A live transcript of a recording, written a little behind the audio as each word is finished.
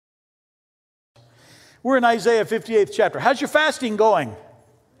We're in Isaiah 58th chapter. How's your fasting going?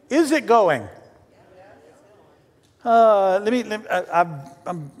 Is it going? I've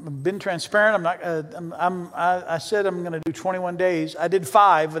been transparent. I said I'm going to do 21 days. I did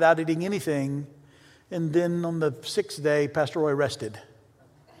 5 without eating anything. And then on the 6th day, Pastor Roy rested.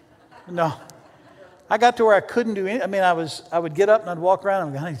 No. I got to where I couldn't do anything. I would get up and I'd walk around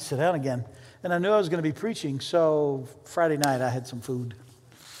and I need to sit down again. And I knew I was going to be preaching. So Friday night I had some food.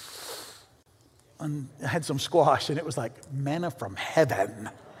 And I had some squash, and it was like manna from heaven.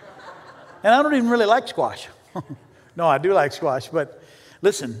 And I don't even really like squash. No, I do like squash, but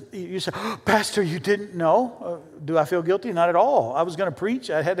listen, you say, oh, Pastor, you didn't know? Do I feel guilty? Not at all. I was going to preach.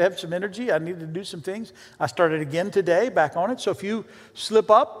 I had to have some energy. I needed to do some things. I started again today, back on it. So if you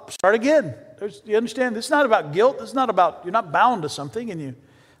slip up, start again. You understand? It's not about guilt. It's not about, you're not bound to something, and you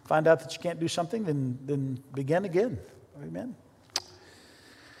find out that you can't do something, then begin again. Amen.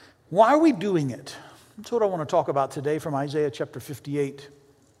 Why are we doing it? That's what I want to talk about today from Isaiah chapter 58.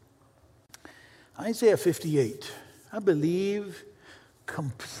 Isaiah 58. I believe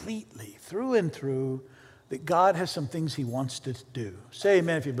completely, through and through, that God has some things He wants to do. Say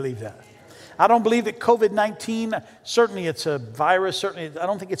amen if you believe that. I don't believe that COVID-19, certainly it's a virus, certainly I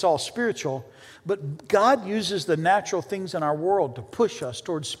don't think it's all spiritual, but God uses the natural things in our world to push us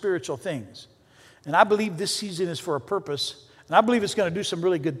towards spiritual things. And I believe this season is for a purpose. And I believe it's going to do some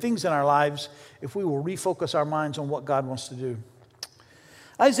really good things in our lives if we will refocus our minds on what God wants to do.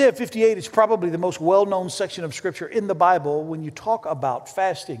 Isaiah 58 is probably the most well-known section of Scripture in the Bible when you talk about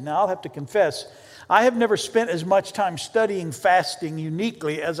fasting. Now, I'll have to confess, I have never spent as much time studying fasting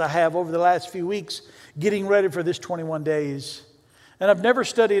uniquely as I have over the last few weeks getting ready for this 21 days. And I've never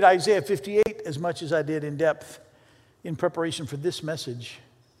studied Isaiah 58 as much as I did in depth in preparation for this message.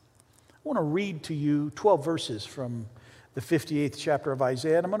 I want to read to you 12 verses from the 58th chapter of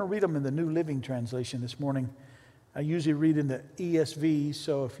Isaiah, and I'm going to read them in the New Living Translation this morning. I usually read in the ESV,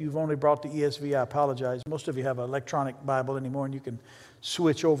 so if you've only brought the ESV, I apologize. Most of you have an electronic Bible anymore, and you can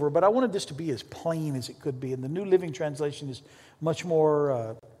switch over. But I wanted this to be as plain as it could be, and the New Living Translation is much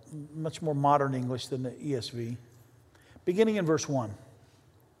more modern English than the ESV. Beginning in verse 1.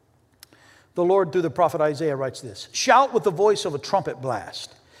 The Lord, through the prophet Isaiah, writes this: Shout with the voice of a trumpet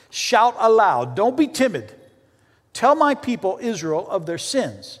blast. Shout aloud. Don't be timid. Tell my people Israel of their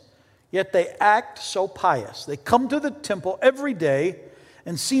sins, yet they act so pious. They come to the temple every day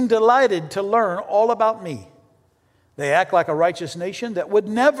and seem delighted to learn all about me. They act like a righteous nation that would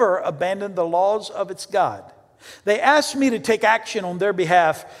never abandon the laws of its God. They ask me to take action on their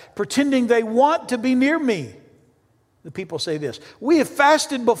behalf, pretending they want to be near me. The people say this: We have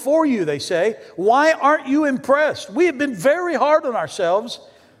fasted before you, they say. Why aren't you impressed? We have been very hard on ourselves,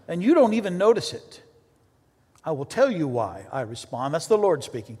 and you don't even notice it. I will tell you why, I respond. That's the Lord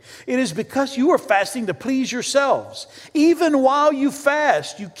speaking. It is because you are fasting to please yourselves. Even while you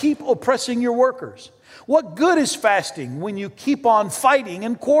fast, you keep oppressing your workers. What good is fasting when you keep on fighting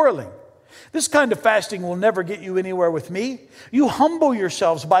and quarreling? This kind of fasting will never get you anywhere with me. You humble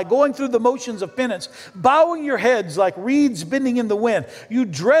yourselves by going through the motions of penance, bowing your heads like reeds bending in the wind. You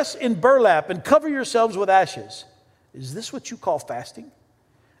dress in burlap and cover yourselves with ashes. Is this what you call fasting?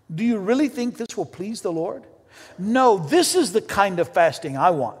 Do you really think this will please the Lord? No, this is the kind of fasting I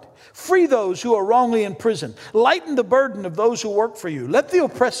want. Free those who are wrongly in prison. Lighten the burden of those who work for you. Let the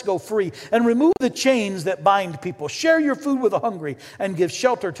oppressed go free and remove the chains that bind people. Share your food with the hungry and give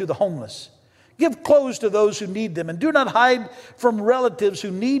shelter to the homeless. Give clothes to those who need them and do not hide from relatives who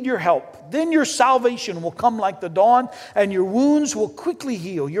need your help. Then your salvation will come like the dawn and your wounds will quickly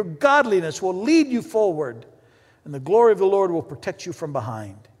heal. Your godliness will lead you forward and the glory of the Lord will protect you from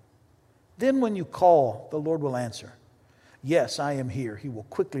behind. Then when you call, the Lord will answer. Yes, I am here, He will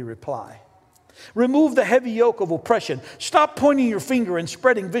quickly reply. Remove the heavy yoke of oppression. Stop pointing your finger and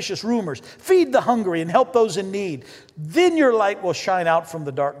spreading vicious rumors. Feed the hungry and help those in need. Then your light will shine out from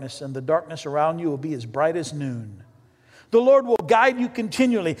the darkness, and the darkness around you will be as bright as noon. The Lord will guide you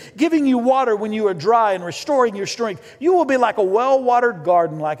continually, giving you water when you are dry and restoring your strength. You will be like a well-watered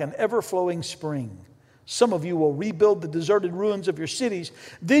garden, like an ever-flowing spring. Some of you will rebuild the deserted ruins of your cities.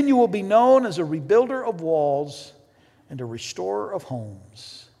 Then you will be known as a rebuilder of walls and a restorer of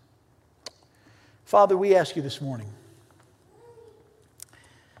homes. Father, we ask you this morning,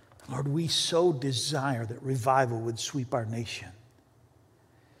 Lord, we so desire that revival would sweep our nation.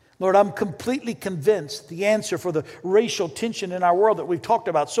 Lord, I'm completely convinced the answer for the racial tension in our world that we've talked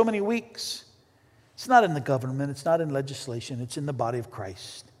about so many weeks, it's not in the government, it's not in legislation, it's in the body of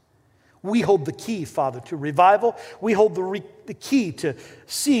Christ. We hold the key, Father, to revival. We hold the key to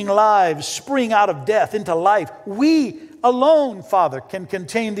seeing lives spring out of death into life. We alone, Father, can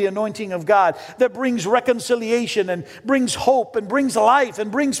contain the anointing of God that brings reconciliation and brings hope and brings life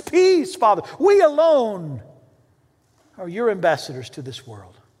and brings peace, Father. We alone are your ambassadors to this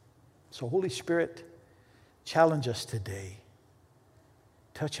world. So, Holy Spirit, challenge us today.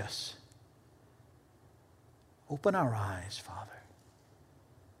 Touch us. Open our eyes, Father.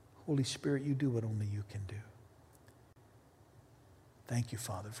 Holy Spirit, you do what only you can do. Thank you,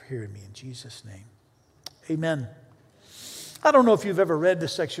 Father, for hearing me in Jesus' name. Amen. I don't know if you've ever read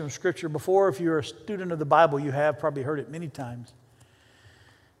this section of Scripture before. If you're a student of the Bible, you have probably heard it many times.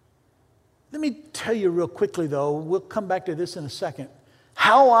 Let me tell you real quickly, though, we'll come back to this in a second,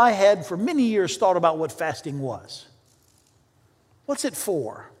 how I had for many years thought about what fasting was. What's it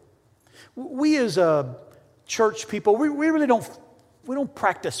for? We as a church people, we really don't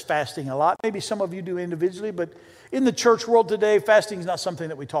practice fasting a lot. Maybe some of you do individually, but in the church world today, fasting is not something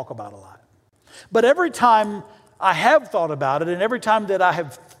that we talk about a lot. But every time I have thought about it, and every time that I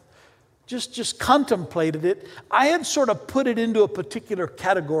have just contemplated it, I had sort of put it into a particular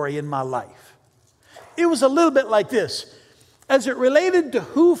category in my life. It was a little bit like this. As it related to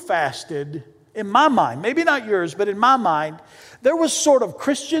who fasted, in my mind, maybe not yours, but in my mind, there was sort of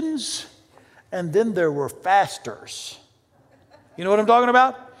Christians, and then there were fasters. You know what I'm talking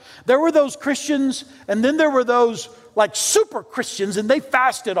about? There were those Christians, and then there were those like super Christians, and they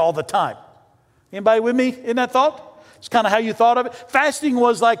fasted all the time. Anybody with me in that thought? It's kind of how you thought of it. Fasting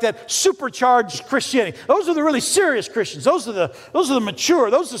was like that supercharged Christianity. Those are the really serious Christians. Those are the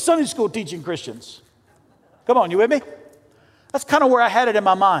mature. Those are the Sunday school teaching Christians. Come on, you with me? That's kind of where I had it in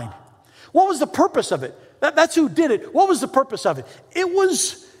my mind. What was the purpose of it? That's who did it. What was the purpose of it? It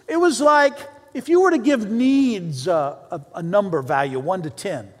was like if you were to give needs a number value, 1 to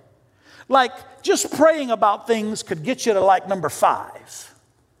 10. Like just praying about things could get you to like number 5.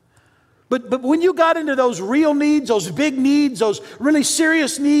 But when you got into those real needs, those big needs, those really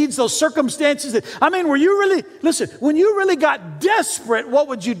serious needs, those circumstances when you really got desperate, what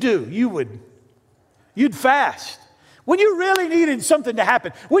would you do? You'd fast. When you really needed something to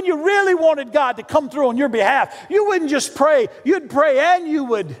happen, when you really wanted God to come through on your behalf, you wouldn't just pray. You'd pray and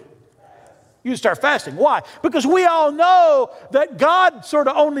you'd start fasting. Why? Because we all know that God sort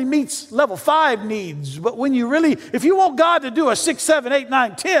of only meets level 5 needs. But if you want God to do a 6, 7, 8,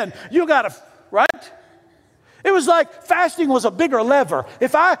 9, 10, you got to, right? It was like fasting was a bigger lever.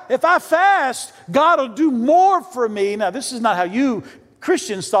 If I fast, God will do more for me. Now, this is not how you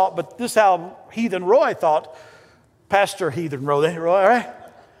Christians thought, but this is how Heathen Roy thought. Pastor Heathen Roy, right?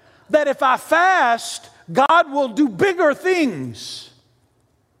 That if I fast, God will do bigger things.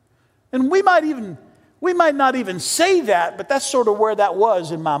 And we might not even say that, but that's sort of where that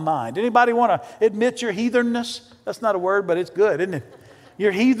was in my mind. Anybody want to admit your heathenness? That's not a word, but it's good, isn't it?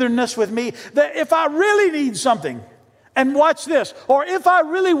 Your heathenness with me. That if I really need something, and watch this, or if I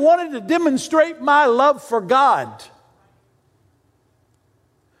really wanted to demonstrate my love for God.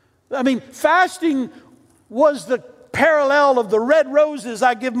 Fasting was the parallel of the red roses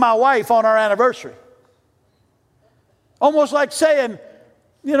I give my wife on our anniversary. Almost like saying,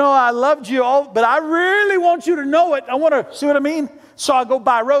 I loved you all, but I really want you to know it. I want to, see what I mean? So I go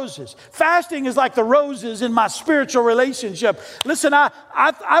buy roses. Fasting is like the roses in my spiritual relationship. Listen,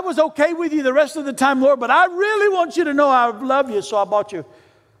 I was okay with you the rest of the time, Lord, but I really want you to know I love you, so I bought you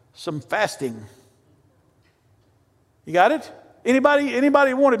some fasting. You got it?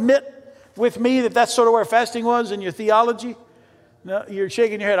 Anybody want to admit with me that that's sort of where fasting was in your theology? No, you're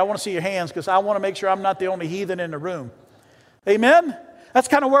shaking your head. I want to see your hands because I want to make sure I'm not the only heathen in the room. Amen? That's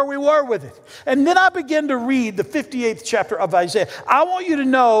kind of where we were with it. And then I began to read the 58th chapter of Isaiah. I want you to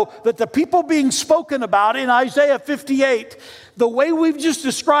know that the people being spoken about in Isaiah 58, the way we've just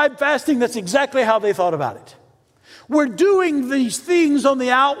described fasting, that's exactly how they thought about it. We're doing these things on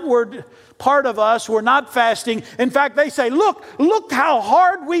the outward part of us. We're not fasting. In fact, they say, look how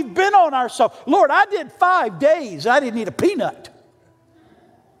hard we've been on ourselves. Lord, I did 5 days. I didn't eat a peanut.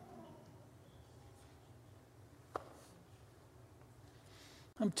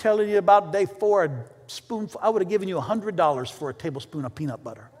 I'm telling you, about day 4, I would have given you $100 for a tablespoon of peanut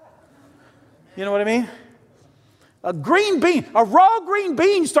butter. You know what I mean? A raw green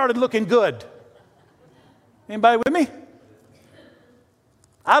bean started looking good. Anybody with me?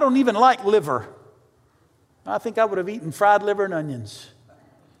 I don't even like liver. I think I would have eaten fried liver and onions.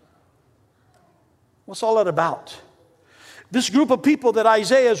 What's all that about? This group of people that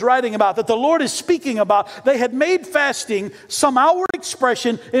Isaiah is writing about, that the Lord is speaking about, they had made fasting some outward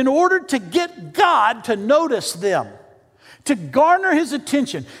expression in order to get God to notice them, to garner his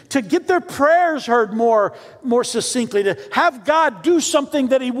attention, to get their prayers heard more succinctly, to have God do something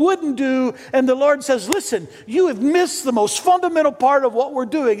that he wouldn't do. And the Lord says, listen, you have missed the most fundamental part of what we're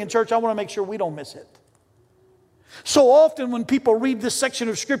doing in church. I want to make sure we don't miss it. So often when people read this section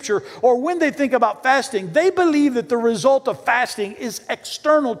of Scripture or when they think about fasting, they believe that the result of fasting is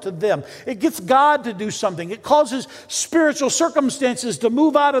external to them. It gets God to do something. It causes spiritual circumstances to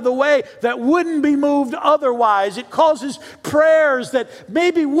move out of the way that wouldn't be moved otherwise. It causes prayers that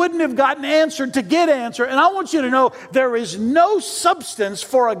maybe wouldn't have gotten answered to get answered. And I want you to know there is no substance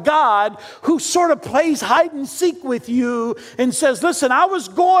for a God who sort of plays hide and seek with you and says, listen, I was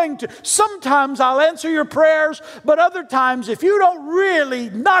going to, sometimes I'll answer your prayers, but other times, if you don't really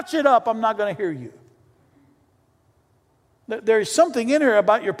notch it up, I'm not going to hear you. There's something in here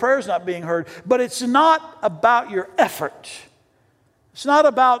about your prayers not being heard, but it's not about your effort. It's not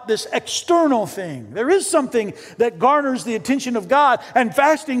about this external thing. There is something that garners the attention of God, and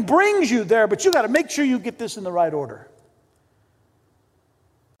fasting brings you there, but you got to make sure you get this in the right order.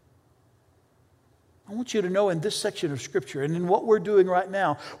 I want you to know in this section of Scripture and in what we're doing right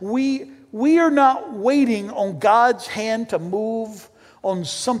now, we are not waiting on God's hand to move on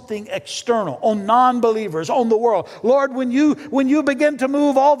something external, on non-believers, on the world. Lord, when you begin to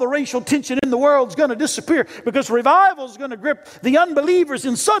move, all the racial tension in the world is going to disappear because revival is going to grip the unbelievers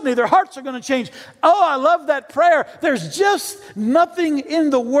and suddenly their hearts are going to change. Oh, I love that prayer. There's just nothing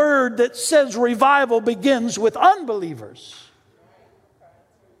in the Word that says revival begins with unbelievers.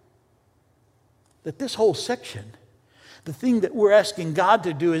 That this whole section, the thing that we're asking God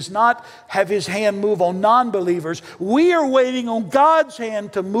to do is not have his hand move on non-believers. We are waiting on God's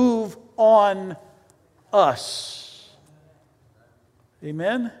hand to move on us.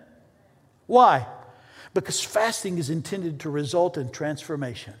 Amen? Why? Because fasting is intended to result in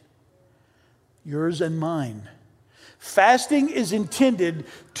transformation. Yours and mine. Fasting is intended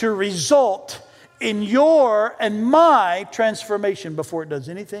to result in your and my transformation before it does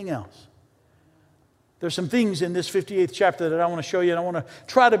anything else. There's some things in this 58th chapter that I want to show you, and I want to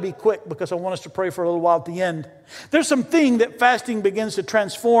try to be quick because I want us to pray for a little while at the end. There's some things that fasting begins to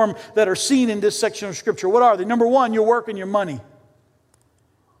transform that are seen in this section of Scripture. What are they? Number one, your work and your money.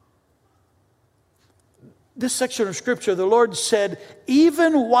 This section of Scripture, the Lord said,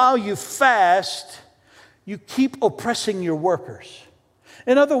 even while you fast, you keep oppressing your workers.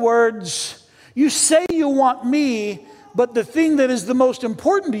 In other words, you say you want me, but the thing that is the most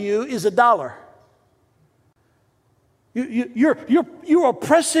important to you is $1. You're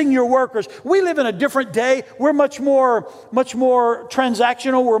oppressing your workers. We live in a different day. We're much more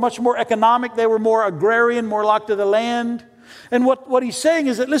transactional. We're much more economic. They were more agrarian, more locked to the land. And what he's saying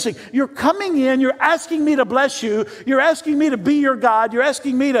is that, listen, you're coming in, you're asking me to bless you, you're asking me to be your God, you're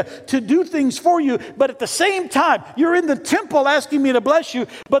asking me to do things for you, but at the same time, you're in the temple asking me to bless you,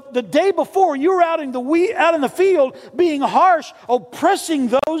 but the day before, you were out in the field being harsh,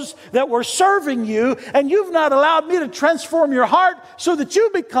 oppressing those that were serving you, and you've not allowed me to transform your heart so that you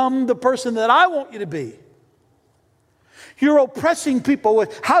become the person that I want you to be. You're oppressing people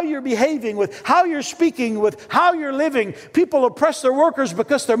with how you're behaving, with how you're speaking, with how you're living. People oppress their workers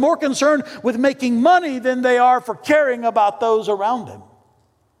because they're more concerned with making money than they are for caring about those around them.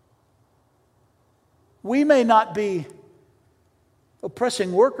 We may not be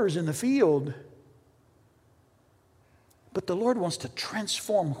oppressing workers in the field, but the Lord wants to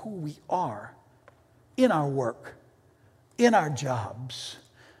transform who we are in our work, in our jobs.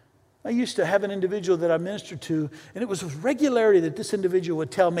 I used to have an individual that I ministered to, and it was with regularity that this individual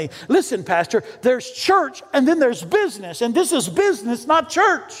would tell me, listen, Pastor, there's church and then there's business, and this is business, not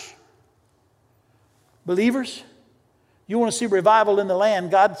church. Believers, you want to see revival in the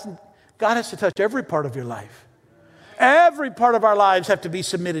land, God has to touch every part of your life. Every part of our lives have to be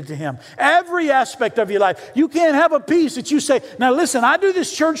submitted to Him. Every aspect of your life. You can't have a piece that you say, now listen, I do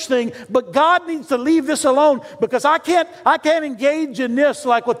this church thing, but God needs to leave this alone because I can't engage in this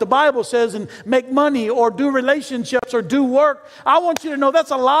like what the Bible says and make money or do relationships or do work. I want you to know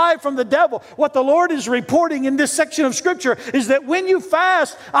that's a lie from the devil. What the Lord is reporting in this section of Scripture is that when you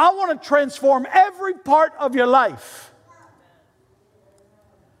fast, I want to transform every part of your life.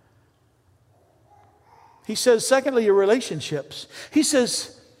 He says, secondly, your relationships. He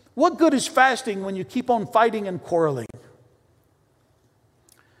says, what good is fasting when you keep on fighting and quarreling?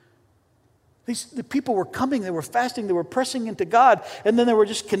 The people were coming, they were fasting, they were pressing into God, and then they were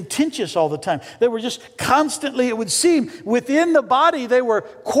just contentious all the time. They were just constantly, it would seem, within the body, they were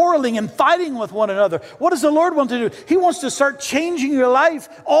quarreling and fighting with one another. What does the Lord want to do? He wants to start changing your life.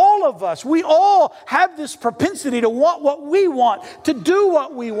 All of us, we all have this propensity to want what we want, to do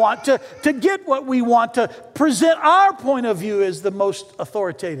what we want, to get what we want, to present our point of view as the most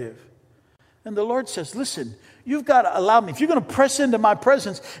authoritative. And the Lord says, listen, you've got to allow me. If you're going to press into my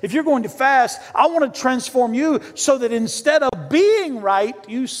presence, if you're going to fast, I want to transform you so that instead of being right,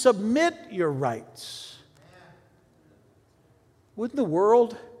 you submit your rights. Wouldn't the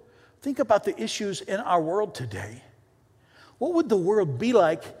world, think about the issues in our world today. What would the world be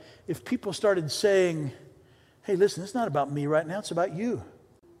like if people started saying, hey, listen, it's not about me right now, it's about you.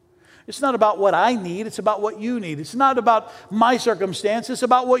 It's not about what I need, it's about what you need. It's not about my circumstance, it's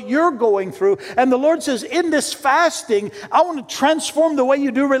about what you're going through. And the Lord says, in this fasting, I want to transform the way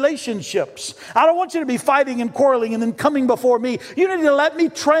you do relationships. I don't want you to be fighting and quarreling and then coming before me. You need to let me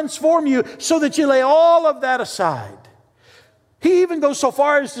transform you so that you lay all of that aside. He even goes so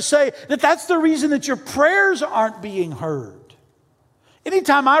far as to say that that's the reason that your prayers aren't being heard.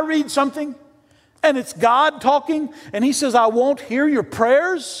 Anytime I read something and it's God talking and He says, I won't hear your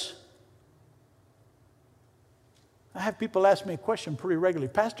prayers, I have people ask me a question pretty regularly.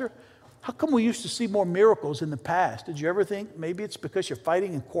 Pastor, how come we used to see more miracles in the past? Did you ever think maybe it's because you're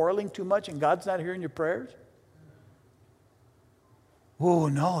fighting and quarreling too much and God's not hearing your prayers? Oh,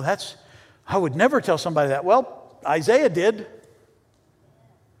 no, I would never tell somebody that. Well, Isaiah did.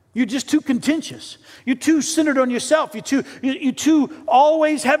 You're just too contentious. You're too centered on yourself. You're too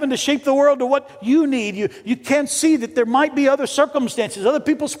always having to shape the world to what you need. You can't see that there might be other circumstances, other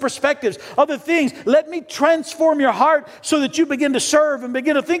people's perspectives, other things. Let me transform your heart so that you begin to serve and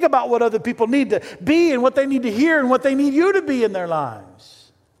begin to think about what other people need to be and what they need to hear and what they need you to be in their lives.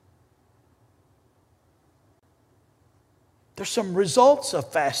 There's some results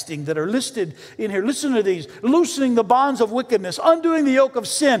of fasting that are listed in here. Listen to these. Loosening the bonds of wickedness, undoing the yoke of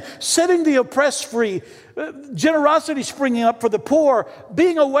sin, setting the oppressed free, generosity springing up for the poor,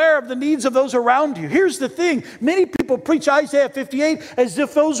 being aware of the needs of those around you. Here's the thing. Many people preach Isaiah 58 as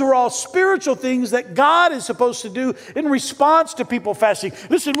if those are all spiritual things that God is supposed to do in response to people fasting.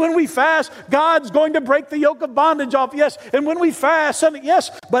 Listen, when we fast, God's going to break the yoke of bondage off. Yes. And when we fast,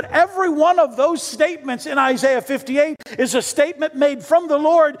 yes. But every one of those statements in Isaiah 58 is a statement made from the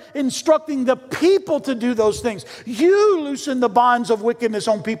Lord instructing the people to do those things. You loosen the bonds of wickedness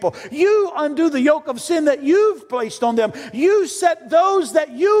on people. You undo the yoke of sin that you've placed on them. You set those that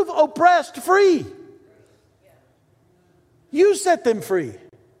you've oppressed free. You set them free.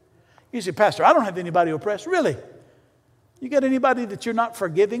 You say, Pastor, I don't have anybody oppressed. Really? You got anybody that you're not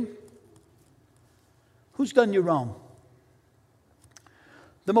forgiving? Who's done you wrong?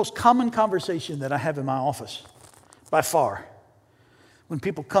 The most common conversation that I have in my office, by far, when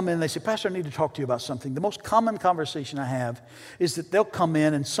people come in, they say, Pastor, I need to talk to you about something. The most common conversation I have is that they'll come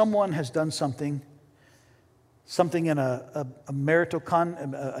in and someone has done something in a marital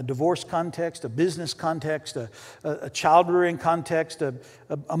a divorce context, a business context, a child rearing context,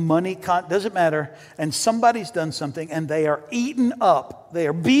 a money doesn't matter. And somebody's done something and they are eaten up. They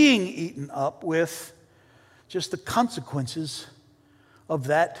are being eaten up with just the consequences of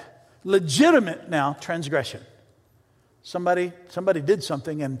that legitimate now transgression. Somebody did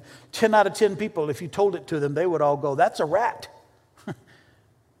something, and 10 out of 10 people, if you told it to them, they would all go, that's a rat.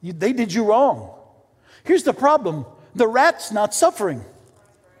 They did you wrong. Here's the problem. The rat's not suffering.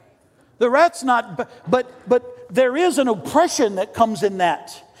 The rat's not, but there is an oppression that comes in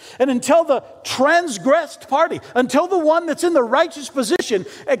that. And until the transgressed party, until the one that's in the righteous position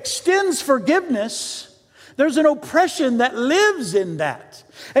extends forgiveness, there's an oppression that lives in that.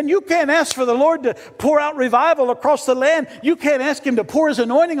 And you can't ask for the Lord to pour out revival across the land. You can't ask Him to pour His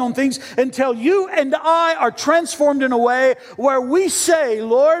anointing on things until you and I are transformed in a way where we say,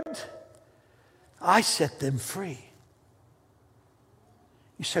 Lord, I set them free.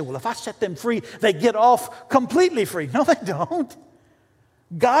 You say, well, if I set them free, they get off completely free. No, they don't.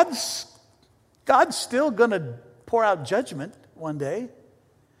 God's still going to pour out judgment one day.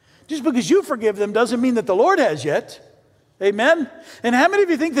 Just because you forgive them doesn't mean that the Lord has yet. Amen? And how many of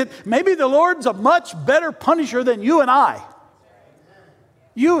you think that maybe the Lord's a much better punisher than you and I?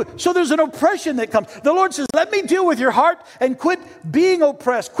 So there's an oppression that comes. The Lord says, let me deal with your heart and quit being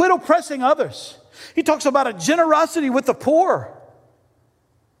oppressed. Quit oppressing others. He talks about a generosity with the poor.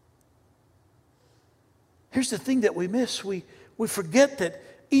 Here's the thing that we miss. We forget that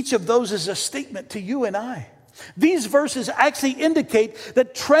each of those is a statement to you and I. These verses actually indicate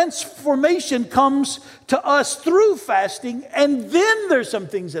that transformation comes to us through fasting, and then there's some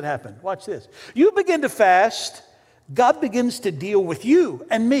things that happen. Watch this. You begin to fast, God begins to deal with you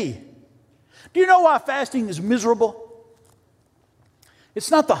and me. Do you know why fasting is miserable? It's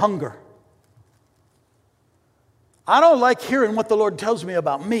not the hunger. I don't like hearing what the Lord tells me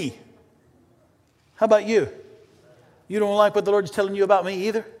about me. How about you? You don't like what the Lord's telling you about me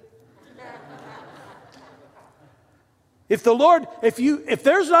either? If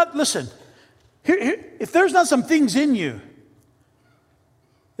there's not, listen, if there's not some things in you,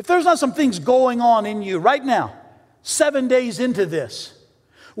 if there's not some things going on in you right now, 7 days into this,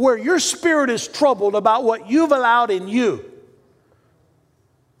 where your spirit is troubled about what you've allowed in you,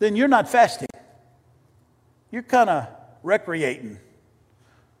 then you're not fasting. You're kind of recreating.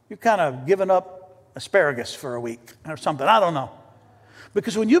 You're kind of giving up asparagus for a week or something. I don't know.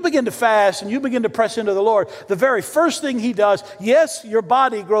 Because when you begin to fast and you begin to press into the Lord, the very first thing He does, yes, your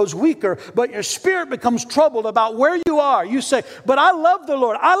body grows weaker, but your spirit becomes troubled about where you are. You say, but I love the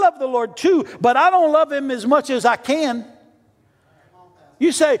Lord. I love the Lord too, but I don't love Him as much as I can.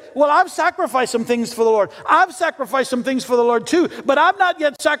 You say, well, I've sacrificed some things for the Lord. I've sacrificed some things for the Lord too, but I've not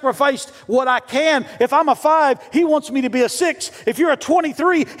yet sacrificed what I can. If I'm a 5, He wants me to be a 6. If you're a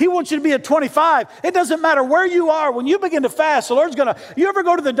 23, He wants you to be a 25. It doesn't matter where you are. When you begin to fast, the Lord's going to... You ever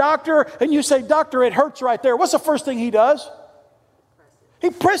go to the doctor and you say, doctor, it hurts right there. What's the first thing He does? He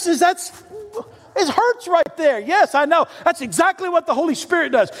presses. It hurts right there. Yes, I know. That's exactly what the Holy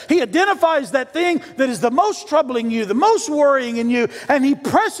Spirit does. He identifies that thing that is the most troubling you, the most worrying in you, and He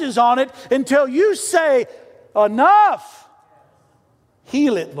presses on it until you say, enough.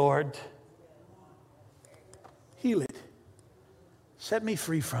 Heal it, Lord. Heal it. Set me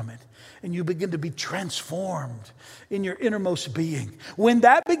free from it. And you begin to be transformed in your innermost being. When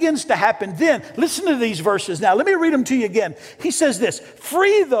that begins to happen, then listen to these verses. Now, let me read them to you again. He says this,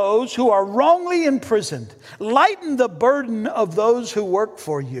 free those who are wrongly imprisoned. Lighten the burden of those who work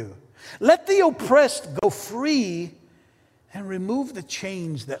for you. Let the oppressed go free and remove the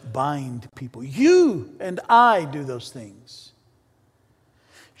chains that bind people. You and I do those things.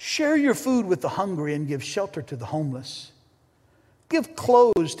 Share your food with the hungry and give shelter to the homeless. Give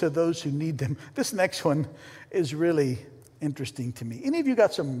clothes to those who need them. This next one is really interesting to me. Any of you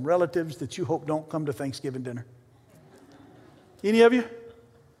got some relatives that you hope don't come to Thanksgiving dinner? Any of you?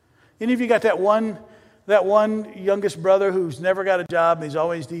 Any of you got that one youngest brother who's never got a job and he's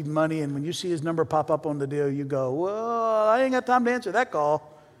always needing money, and when you see his number pop up on the deal, you go, well, I ain't got time to answer that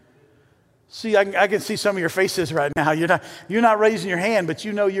call. See, I can see some of your faces right now. You're not raising your hand, but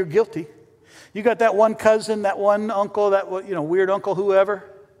you know you're guilty. You got that one cousin, that one uncle, that weird uncle, whoever.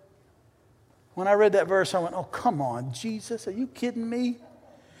 When I read that verse, I went, oh, come on, Jesus, are you kidding me?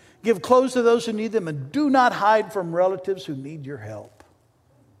 Give clothes to those who need them and do not hide from relatives who need your help.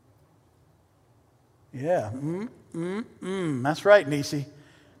 Yeah, that's right, Nisi.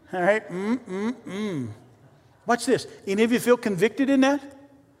 All right, Watch this. Any of you feel convicted in that?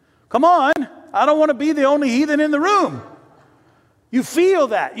 Come on, I don't want to be the only heathen in the room. You feel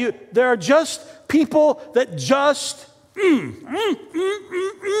that. There are just people that just,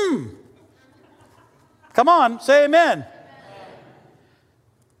 Come on, say amen.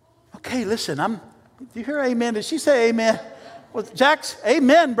 Okay, listen, do you hear amen? Did she say amen? Well, Jax,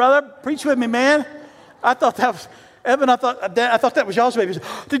 amen, brother. Preach with me, man. I thought that was, Evan, I thought that was y'all's baby.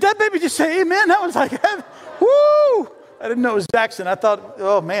 Did that baby just say amen? That was like, woo! I didn't know it was Jackson. I thought,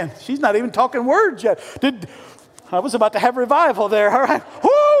 oh man, she's not even talking words yet. I was about to have revival there. All right.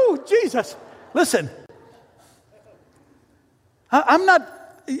 Woo! Jesus. Listen. I'm not,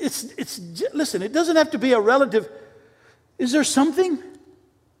 listen, it doesn't have to be a relative. Is there something?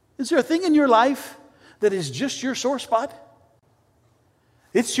 Is there a thing in your life that is just your sore spot?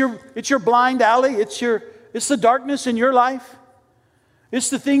 It's your blind alley. It's the darkness in your life. It's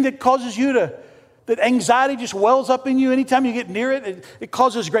the thing that causes you that anxiety just wells up in you anytime you get near it. It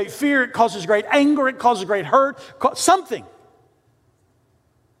causes great fear. It causes great anger. It causes great hurt. Something.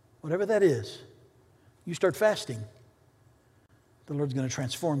 Whatever that is, you start fasting. The Lord's going to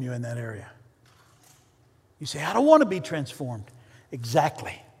transform you in that area. You say, I don't want to be transformed.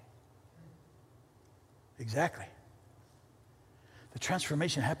 Exactly. Exactly. The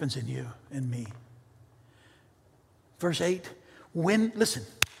transformation happens in you and me. Verse 8, when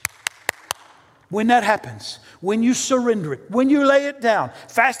that happens, when you surrender it, when you lay it down,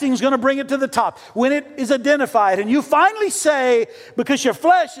 fasting is going to bring it to the top. When it is identified and you finally say, because your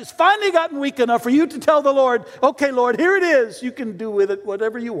flesh has finally gotten weak enough for you to tell the Lord, okay, Lord, here it is. You can do with it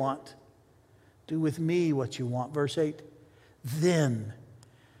whatever you want. Do with me what you want. Verse 8, then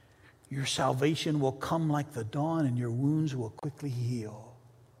Your salvation will come like the dawn, and your wounds will quickly heal.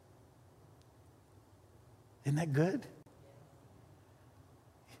 Isn't that good?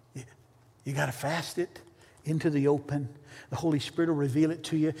 You got to fast it into the open. The Holy Spirit will reveal it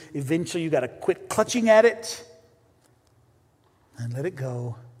to you. Eventually, you got to quit clutching at it and let it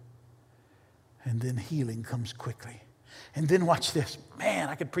go. And then healing comes quickly. And then watch this. Man,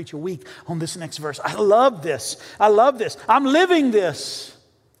 I could preach a week on this next verse. I love this. I love this. I'm living this.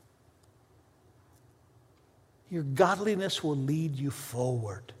 Your godliness will lead you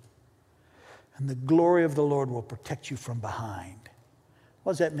forward, and the glory of the Lord will protect you from behind.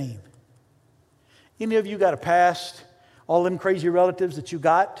 What does that mean? Any of you got a past? All them crazy relatives that you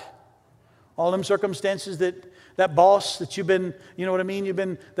got? All them circumstances that boss that you've been, you know what I mean? You've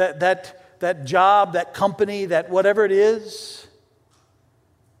been, that job, that company, that whatever it is.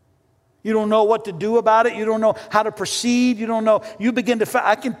 You don't know what to do about it. You don't know how to proceed. You don't know. You begin to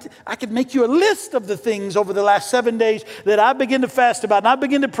I can make you a list of the things over the last 7 days that I begin to fast about and I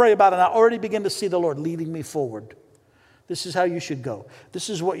begin to pray about, and I already begin to see the Lord leading me forward. This is how you should go. This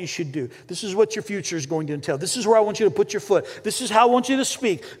is what you should do. This is what your future is going to entail. This is where I want you to put your foot. This is how I want you to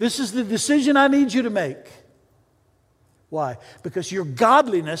speak. This is the decision I need you to make. Why? Because your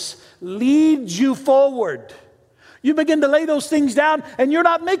godliness leads you forward. You begin to lay those things down, and you're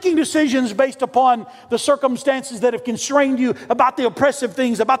not making decisions based upon the circumstances that have constrained you, about the oppressive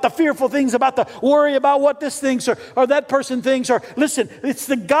things, about the fearful things, about the worry about what this thinks or that person thinks. Or listen, it's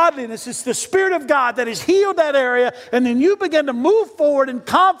the godliness, it's the Spirit of God that has healed that area, and then you begin to move forward in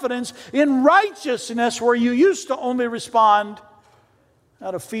confidence, in righteousness, where you used to only respond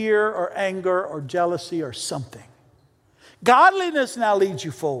out of fear or anger or jealousy or something. Godliness now leads you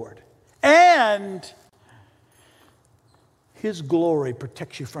forward. And His glory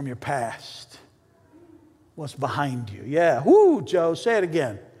protects you from your past. What's behind you. Yeah. Whoo, Joe, say it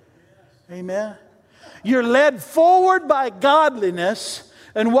again. Amen. You're led forward by godliness,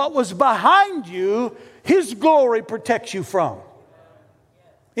 and what was behind you, His glory protects you from.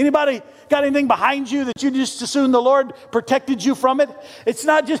 Anybody got anything behind you that you just assume the Lord protected you from it? It's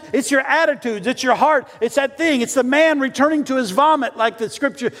not just, it's your attitudes, it's your heart, it's that thing. It's the man returning to his vomit, like the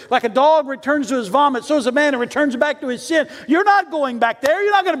scripture, like a dog returns to his vomit, so is a man who returns back to his sin. You're not going back there.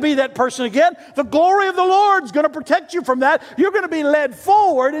 You're not going to be that person again. The glory of the Lord's going to protect you from that. You're going to be led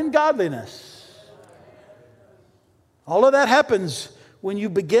forward in godliness. All of that happens when you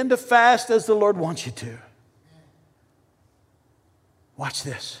begin to fast as the Lord wants you to. Watch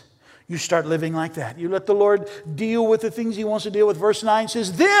this. You start living like that. You let the Lord deal with the things He wants to deal with. Verse 9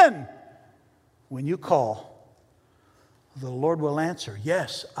 says, then, when you call, the Lord will answer,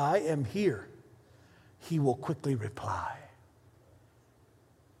 yes, I am here. He will quickly reply.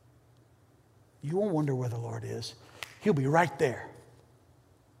 You won't wonder where the Lord is. He'll be right there.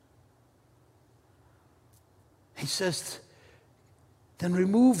 He says, then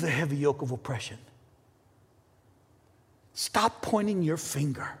remove the heavy yoke of oppression. Stop pointing your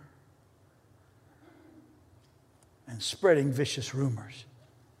finger and spreading vicious rumors.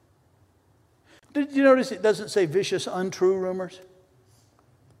 Did you notice it doesn't say vicious, untrue rumors?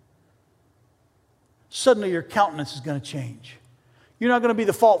 Suddenly your countenance is going to change. You're not going to be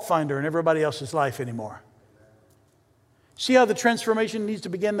the fault finder in everybody else's life anymore. See how the transformation needs to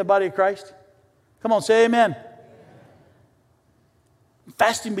begin in the body of Christ? Come on, say amen.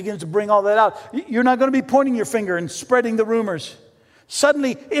 Fasting begins to bring all that out. You're not going to be pointing your finger and spreading the rumors.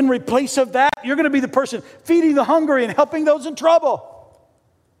 Suddenly, in replace of that, you're going to be the person feeding the hungry and helping those in trouble.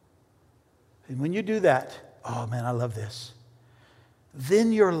 And when you do that, oh man, I love this.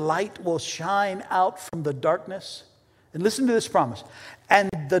 Then your light will shine out from the darkness. And listen to this promise. And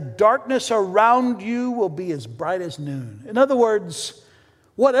the darkness around you will be as bright as noon. In other words,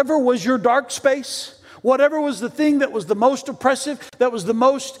 whatever was your dark space, whatever was the thing that was the most oppressive, that was the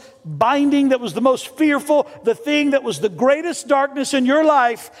most binding, that was the most fearful, the thing that was the greatest darkness in your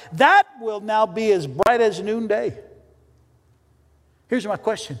life, that will now be as bright as noonday. Here's my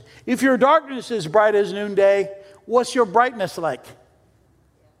question. If your darkness is bright as noonday, what's your brightness like?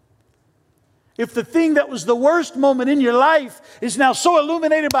 If the thing that was the worst moment in your life is now so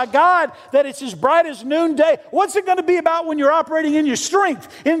illuminated by God that it's as bright as noonday, what's it going to be about when you're operating in your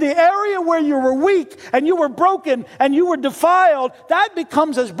strength? In the area where you were weak and you were broken and you were defiled, that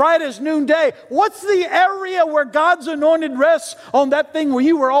becomes as bright as noonday. What's the area where God's anointed rests on that thing where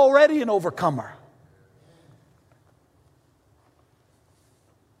you were already an overcomer?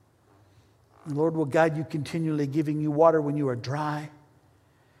 The Lord will guide you continually, giving you water when you are dry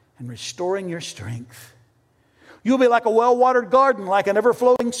and restoring your strength. You'll be like a well-watered garden, like an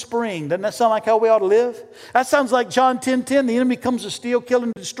ever-flowing spring. Doesn't that sound like how we ought to live? That sounds like John 10:10. The enemy comes to steal, kill,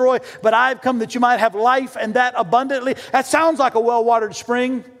 and destroy, but I've come that you might have life and that abundantly. That sounds like a well-watered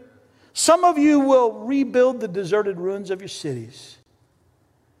spring. Some of you will rebuild the deserted ruins of your cities.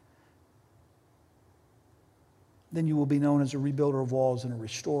 Then you will be known as a rebuilder of walls and a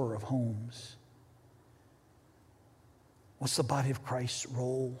restorer of homes. What's the body of Christ's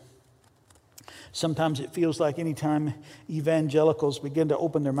role? Sometimes it feels like anytime evangelicals begin to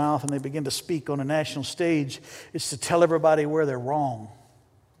open their mouth and they begin to speak on a national stage, it's to tell everybody where they're wrong.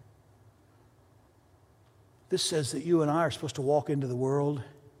 This says that you and I are supposed to walk into the world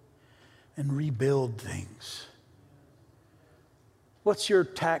and rebuild things. What's your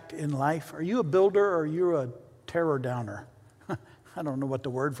tact in life? Are you a builder or are you a terror downer? I don't know what the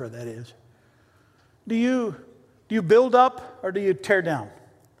word for that is. Do you build up or do you tear down?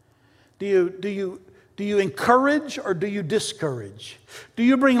 Do you encourage or do you discourage? Do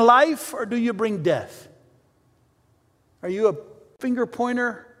you bring life or do you bring death? Are you a finger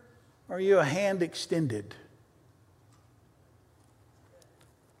pointer or are you a hand extended?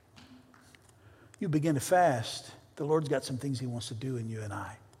 You begin to fast. The Lord's got some things He wants to do in you and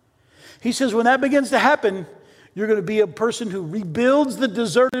I. He says when that begins to happen, you're going to be a person who rebuilds the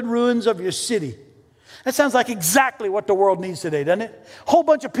deserted ruins of your city. That sounds like exactly what the world needs today, doesn't it? A whole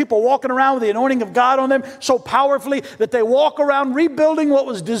bunch of people walking around with the anointing of God on them so powerfully that they walk around rebuilding what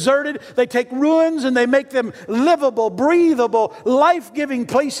was deserted. They take ruins and they make them livable, breathable, life-giving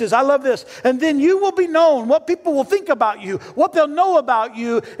places. I love this. And then you will be known. What people will think about you, what they'll know about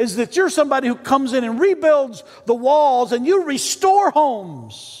you is that you're somebody who comes in and rebuilds the walls and you restore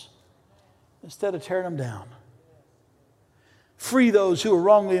homes instead of tearing them down. Free those who are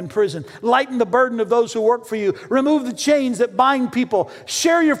wrongly imprisoned. Lighten the burden of those who work for you. Remove the chains that bind people.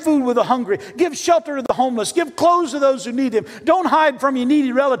 Share your food with the hungry. Give shelter to the homeless. Give clothes to those who need them. Don't hide from your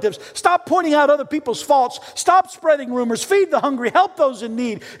needy relatives. Stop pointing out other people's faults. Stop spreading rumors. Feed the hungry. Help those in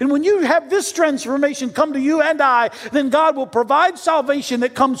need. And when you have this transformation come to you and I, then God will provide salvation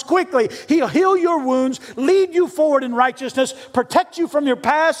that comes quickly. He'll heal your wounds, lead you forward in righteousness, protect you from your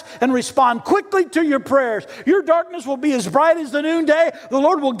past, and respond quickly to your prayers. Your darkness will be as bright as the noonday. The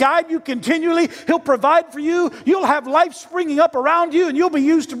Lord will guide you continually. He'll provide for you. You'll have life springing up around you, and you'll be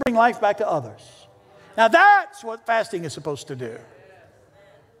used to bring life back to others. Now that's what fasting is supposed to do.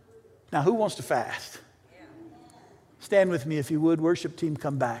 Now who wants to fast? Stand with me if you would. Worship team,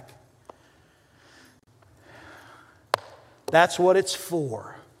 come back. That's what it's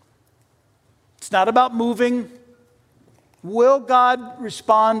for. It's not about moving. Will God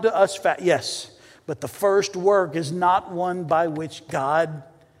respond to us fast? Yes. But the first work is not one by which God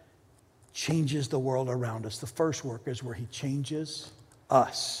changes the world around us. The first work is where He changes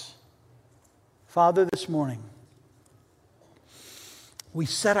us. Father, this morning, we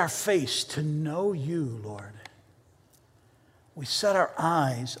set our face to know You, Lord. We set our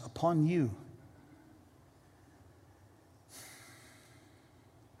eyes upon You.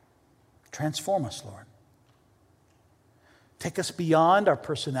 Transform us, Lord. Take us beyond our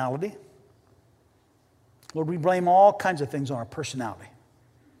personality. Lord, we blame all kinds of things on our personality.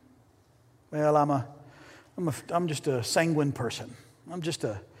 Well, I'm just a sanguine person. I'm just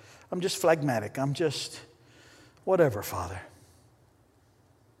phlegmatic. I'm just whatever, Father.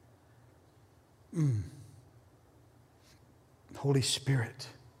 Holy Spirit,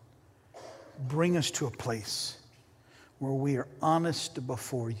 bring us to a place where we are honest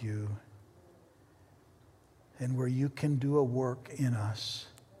before You and where You can do a work in us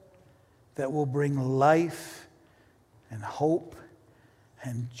that will bring life and hope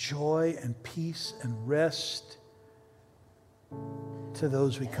and joy and peace and rest to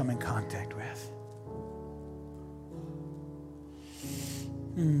those we come in contact with.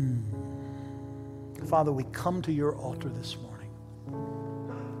 Father, we come to Your altar this morning.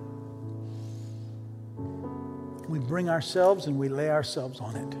 We bring ourselves and we lay ourselves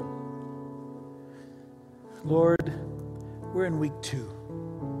on it. Lord, we're in week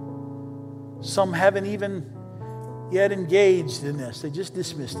 2. Some haven't even yet engaged in this. They just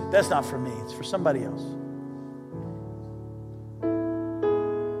dismissed it. That's not for me. It's for somebody else.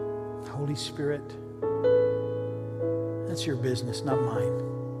 Holy Spirit, that's Your business, not mine.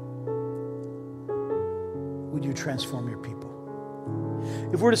 Would You transform Your people?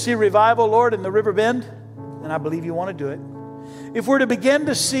 If we're to see revival, Lord, in the River Bend, and I believe You want to do it. If we're to begin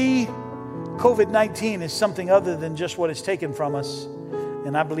to see COVID-19 as something other than just what it's taken from us,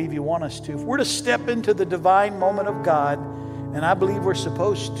 and I believe You want us to. If we're to step into the divine moment of God, and I believe we're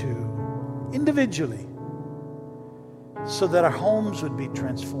supposed to, individually, so that our homes would be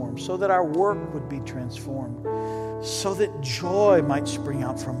transformed, so that our work would be transformed, so that joy might spring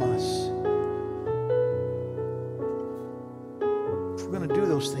out from us. If we're going to do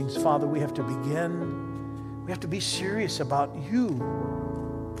those things, Father, we have to be serious about you.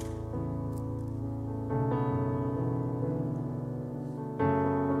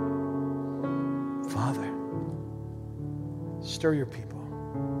 Father, stir your people.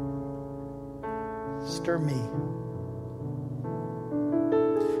 Stir me.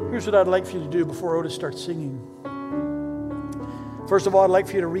 Here's what I'd like for you to do before Otis starts singing. First of all, I'd like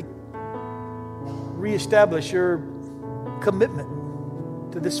for you to reestablish your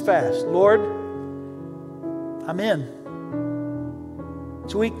commitment to this fast. Lord, I'm in.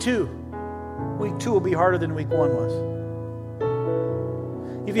 It's week 2. Week 2 will be harder than week 1 was.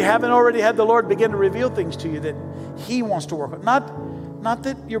 If you haven't already had the Lord begin to reveal things to you that He wants to work on, not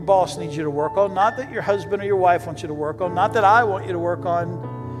that your boss needs you to work on, not that your husband or your wife wants you to work on, not that I want you to work on,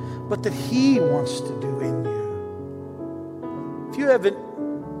 but that He wants to do in you. If you haven't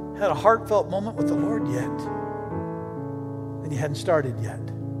had a heartfelt moment with the Lord yet, then you hadn't started yet.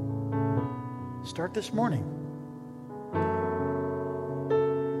 Start this morning.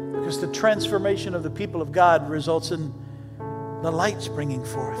 Because the transformation of the people of God results in the light springing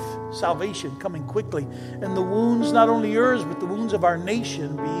forth, salvation coming quickly, and the wounds, not only yours, but the wounds of our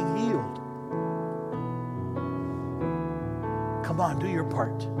nation being healed. Come on, do your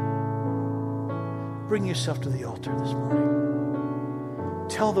part. Bring yourself to the altar this morning.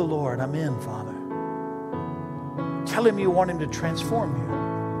 Tell the Lord, I'm in, Father. Tell Him you want Him to transform you.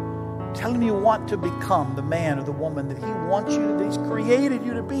 Tell Him you want to become the man or the woman that He wants you to, that He's created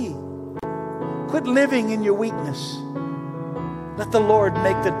you to be. Quit living in your weakness. Let the Lord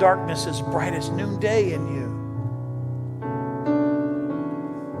make the darkness as bright as noonday in you.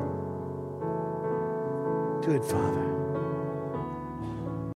 Do it, Father.